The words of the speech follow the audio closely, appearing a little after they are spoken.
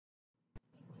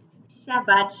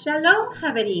Shabbat Shalom,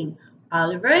 Haverim.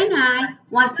 Oliver and I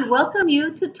want to welcome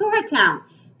you to Torah Town.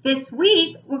 This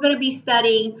week, we're going to be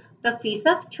studying the Feast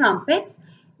of Trumpets.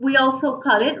 We also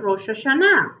call it Rosh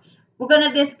Hashanah. We're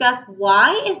going to discuss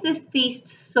why is this feast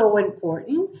so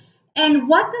important and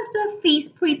what does the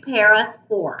feast prepare us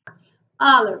for.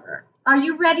 Oliver, are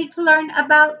you ready to learn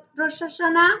about Rosh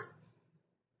Hashanah?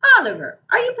 Oliver,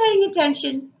 are you paying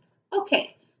attention?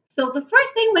 Okay, so the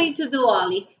first thing we need to do,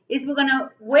 Ollie, is we're going to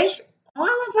wish all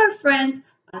of our friends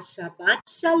a Shabbat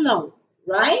Shalom,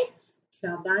 right?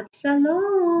 Shabbat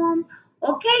Shalom.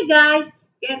 Okay, guys,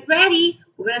 get ready.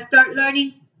 We're going to start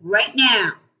learning right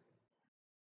now.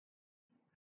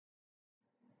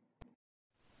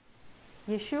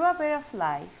 Yeshua Bread of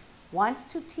Life wants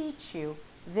to teach you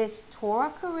this Torah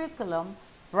curriculum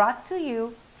brought to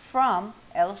you from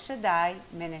El Shaddai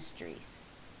Ministries.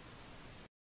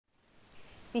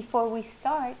 Before we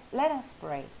start, let us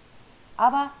pray.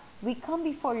 Abba, we come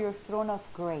before your throne of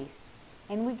grace,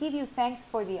 and we give you thanks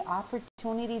for the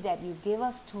opportunity that you give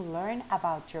us to learn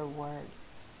about your word.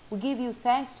 We give you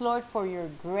thanks, Lord, for your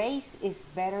grace is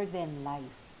better than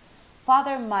life.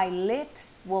 Father, my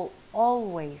lips will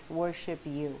always worship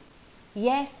you.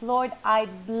 Yes, Lord, I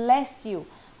bless you.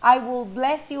 I will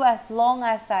bless you as long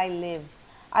as I live.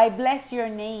 I bless your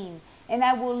name, and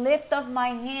I will lift up my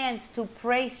hands to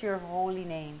praise your holy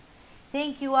name.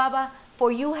 Thank you, Abba,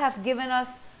 for you have given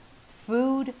us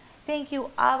food. Thank you,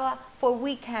 Abba, for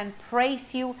we can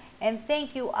praise you. And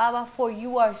thank you, Abba, for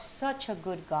you are such a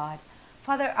good God.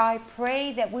 Father, I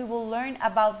pray that we will learn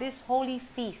about this holy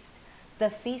feast, the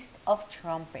Feast of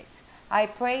Trumpets. I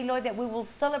pray, Lord, that we will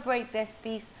celebrate this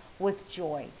feast with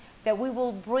joy, that we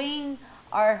will bring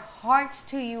our hearts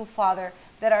to you, Father,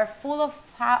 that are full of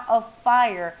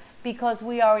fire because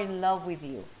we are in love with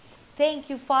you. Thank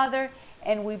you, Father,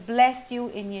 and we bless you.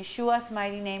 In Yeshua's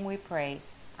mighty name we pray.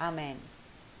 Amen.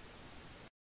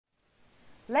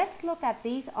 Let's look at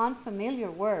these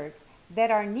unfamiliar words that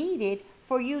are needed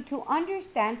for you to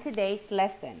understand today's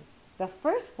lesson. The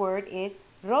first word is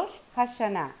Rosh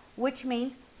Hashana, which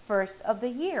means first of the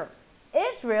year.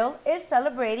 Israel is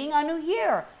celebrating a new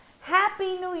year.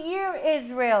 Happy New Year,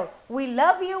 Israel. We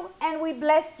love you and we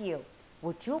bless you.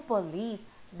 Would you believe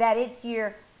that it's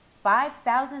year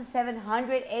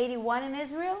 5781 in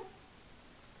Israel?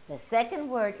 The second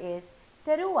word is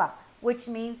teruah, which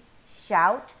means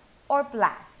shout or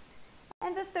blast.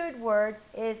 And the third word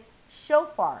is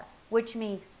shofar, which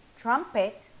means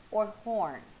trumpet or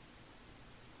horn.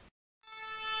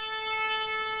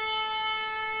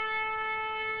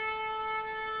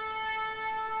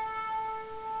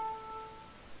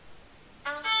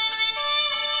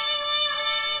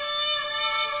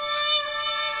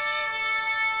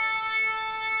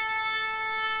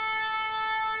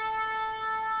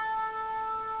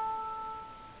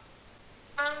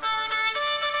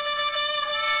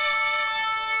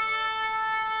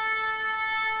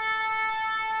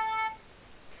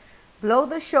 Blow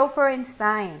the shofar in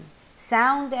Zion,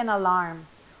 sound an alarm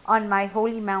on my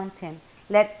holy mountain.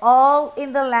 Let all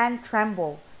in the land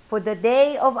tremble, for the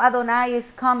day of Adonai is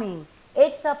coming.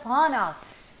 It's upon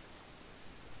us.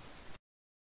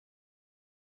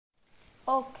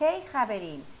 Okay,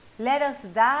 Haverim, let us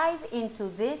dive into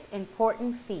this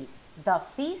important feast, the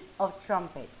Feast of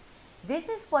Trumpets. This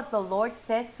is what the Lord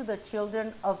says to the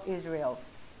children of Israel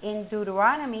in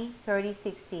Deuteronomy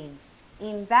 30:16.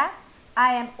 In that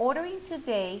I am ordering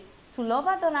today to love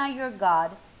Adonai your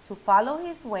God, to follow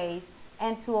his ways,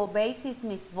 and to obey his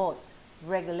mitzvot,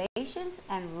 regulations,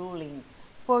 and rulings.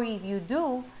 For if you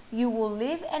do, you will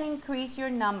live and increase your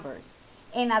numbers.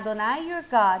 And Adonai your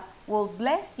God will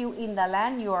bless you in the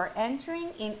land you are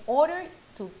entering in order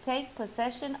to take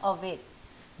possession of it.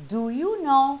 Do you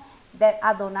know that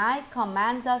Adonai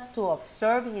commands us to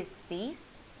observe his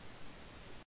feasts?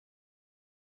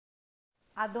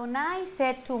 Adonai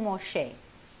said to Moshe,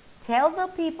 "Tell the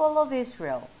people of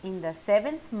Israel, in the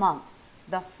 7th month,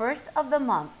 the first of the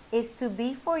month, is to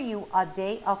be for you a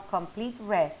day of complete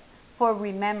rest for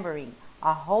remembering,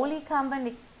 a holy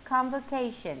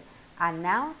convocation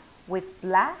announced with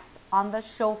blast on the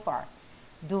shofar.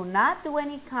 Do not do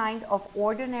any kind of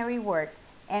ordinary work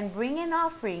and bring an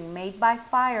offering made by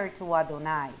fire to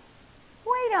Adonai."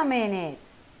 Wait a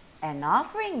minute, an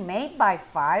offering made by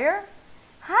fire?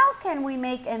 How can we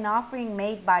make an offering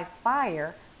made by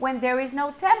fire when there is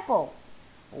no temple?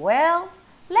 Well,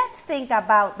 let's think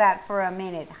about that for a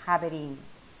minute, Haverim.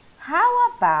 How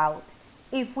about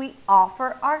if we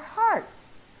offer our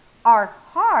hearts? Our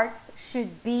hearts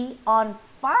should be on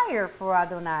fire for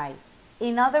Adonai.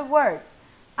 In other words,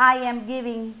 I am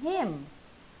giving him,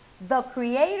 the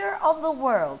creator of the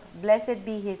world, blessed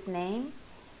be his name,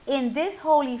 in this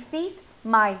holy feast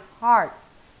my heart,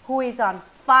 who is on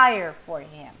fire for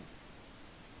him.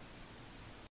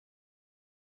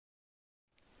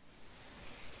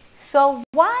 So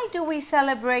why do we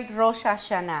celebrate Rosh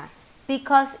Hashanah?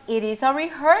 Because it is a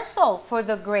rehearsal for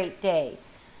the great day.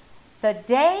 The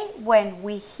day when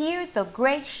we hear the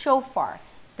great shofar.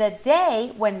 The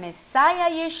day when Messiah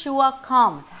Yeshua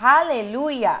comes.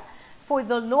 Hallelujah! For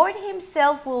the Lord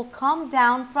himself will come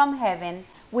down from heaven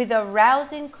with a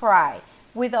rousing cry,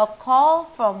 with a call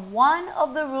from one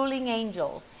of the ruling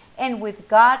angels, and with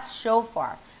God's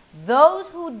shofar. Those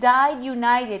who died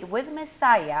united with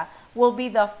Messiah will be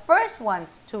the first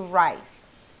ones to rise.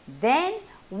 Then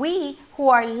we who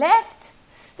are left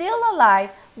still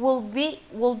alive will be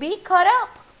caught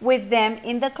up with them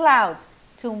in the clouds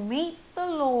to meet the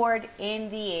Lord in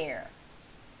the air.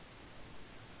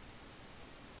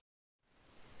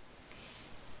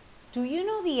 Do you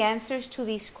know the answers to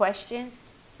these questions?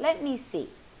 Let me see.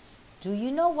 Do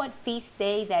you know what feast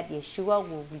day that Yeshua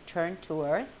will return to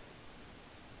earth?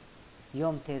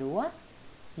 Yom Teruah,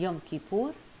 Yom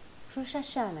Kippur, Rosh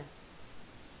Hashana.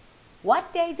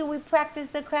 What day do we practice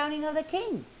the crowning of the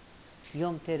king?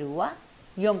 Yom Teruah,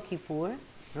 Yom Kippur,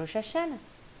 Rosh Hashana.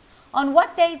 On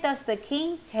what day does the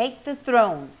king take the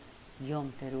throne?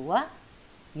 Yom Teruah,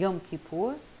 Yom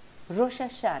Kippur, Rosh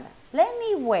Hashana. Let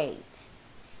me wait.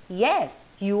 Yes,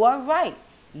 you are right.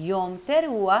 Yom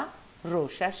Teruah,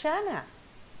 Rosh Hashana.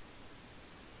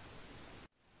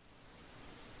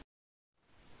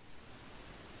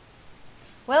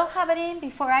 Well, Chaverim,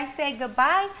 before I say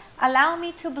goodbye, allow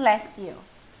me to bless you.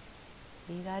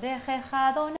 Yivarechecha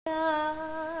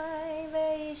Adonai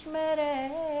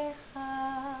ve'yishmerecha.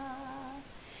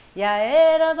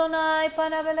 Ya'er Adonai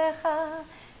panav elecha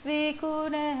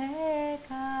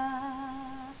v'yikuneka.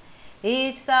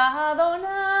 Yitzah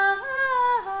Adonai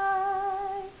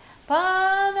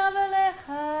panav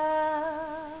elecha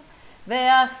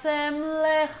ve'asem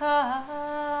lecha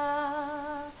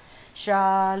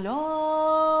shalom.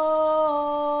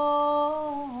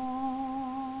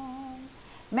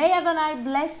 May Adonai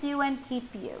bless you and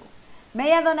keep you.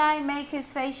 May Adonai make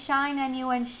his face shine on you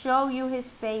and show you his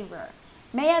favor.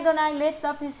 May Adonai lift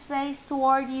up his face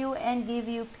toward you and give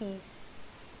you peace.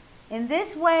 In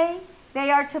this way,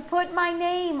 they are to put my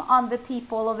name on the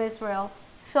people of Israel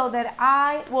so that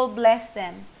I will bless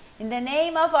them. In the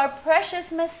name of our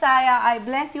precious Messiah, I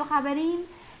bless you, Chaverim,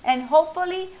 and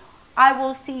hopefully I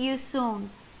will see you soon.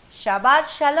 Shabbat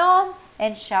Shalom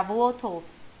and Shavuot Tov.